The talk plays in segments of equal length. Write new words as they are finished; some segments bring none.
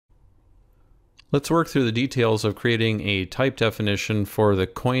Let's work through the details of creating a type definition for the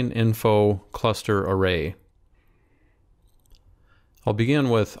coin info cluster array. I'll begin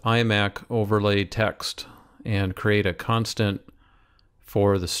with iMac overlay text and create a constant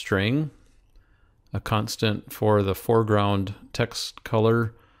for the string, a constant for the foreground text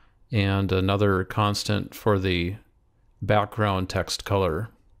color, and another constant for the background text color.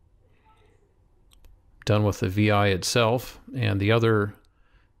 Done with the VI itself, and the other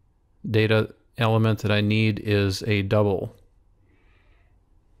data element that I need is a double.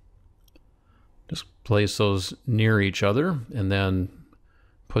 Just place those near each other and then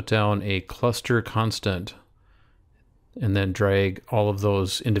put down a cluster constant and then drag all of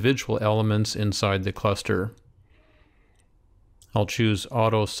those individual elements inside the cluster. I'll choose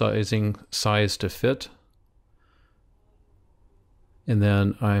auto sizing size to fit, and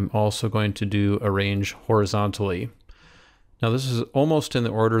then I'm also going to do arrange horizontally. Now this is almost in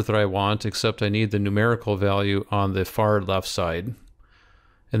the order that I want, except I need the numerical value on the far left side,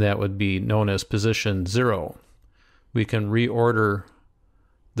 and that would be known as position 0. We can reorder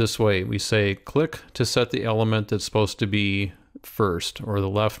this way. We say click to set the element that's supposed to be first, or the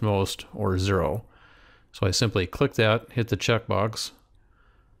leftmost, or 0. So I simply click that, hit the checkbox,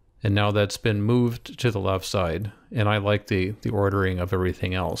 and now that's been moved to the left side, and I like the ordering of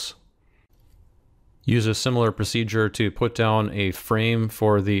everything else. Use a similar procedure to put down a frame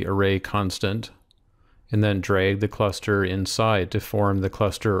for the array constant, and then drag the cluster inside to form the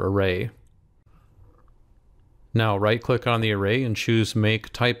cluster array. Now right-click on the array and choose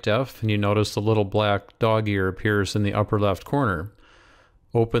Make Type Def, and you notice the little black dog ear appears in the upper left corner.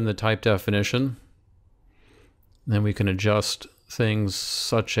 Open the type definition. Then we can adjust things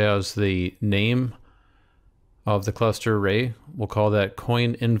such as the name of the cluster array. We'll call that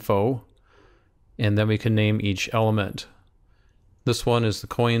coin info. And then we can name each element. This one is the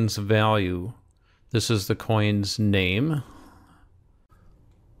coin's value. This is the coin's name.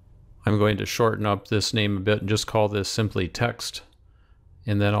 I'm going to shorten up this name a bit and just call this simply text.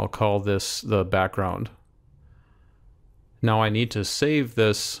 And then I'll call this the background. Now I need to save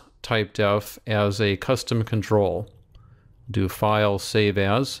this type def as a custom control. Do File, Save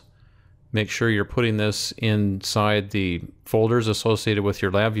As. Make sure you're putting this inside the folders associated with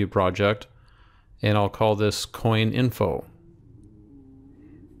your LabVIEW project. And I'll call this coin info.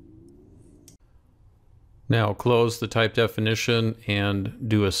 Now close the type definition and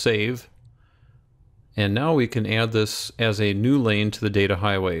do a save. And now we can add this as a new lane to the data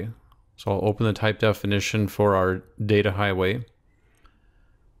highway. So I'll open the type definition for our data highway.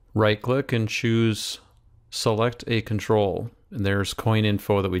 Right click and choose Select a Control. And there's coin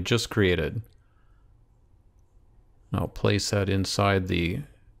info that we just created. I'll place that inside the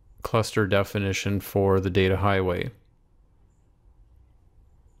cluster definition for the data highway.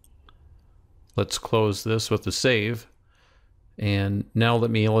 Let's close this with the save. And now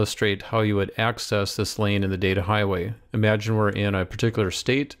let me illustrate how you would access this lane in the data highway. Imagine we're in a particular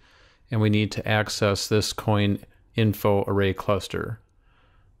state and we need to access this coin info array cluster.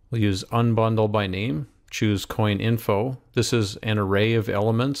 We'll use unbundle by name, choose coin info. This is an array of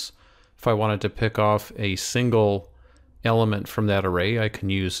elements. If I wanted to pick off a single element from that array, I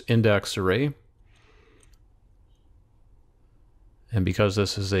can use index array. And because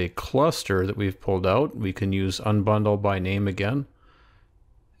this is a cluster that we've pulled out, we can use unbundle by name again.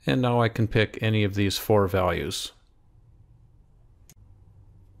 And now I can pick any of these 4 values.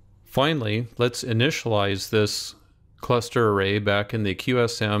 Finally, let's initialize this cluster array back in the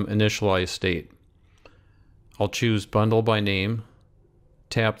QSM initialize state. I'll choose bundle by name,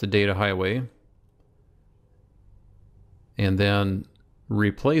 tap the data highway, and then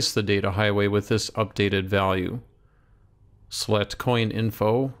replace the data highway with this updated value. Select coin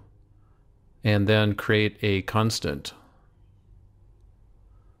info, and then create a constant.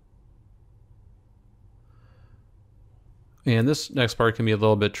 And this next part can be a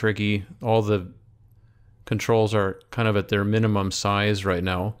little bit tricky. All the controls are kind of at their minimum size right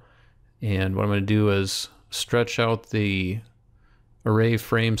now. And what I'm going to do is stretch out the array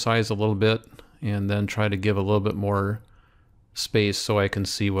frame size a little bit, and then try to give a little bit more space so I can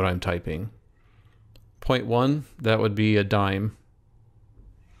see what I'm typing. 0.1, that would be a dime.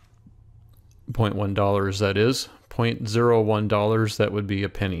 $0.1, that is. $0.01, that would be a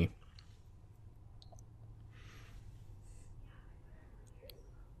penny.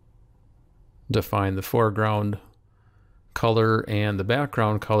 Define the foreground color and the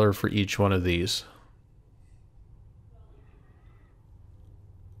background color for each one of these.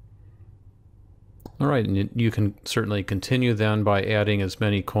 All right, and you can certainly continue then by adding as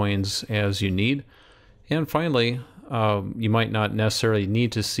many coins as you need. And finally, you might not necessarily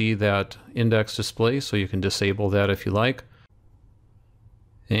need to see that index display, so you can disable that if you like.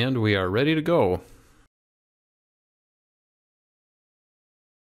 And we are ready to go.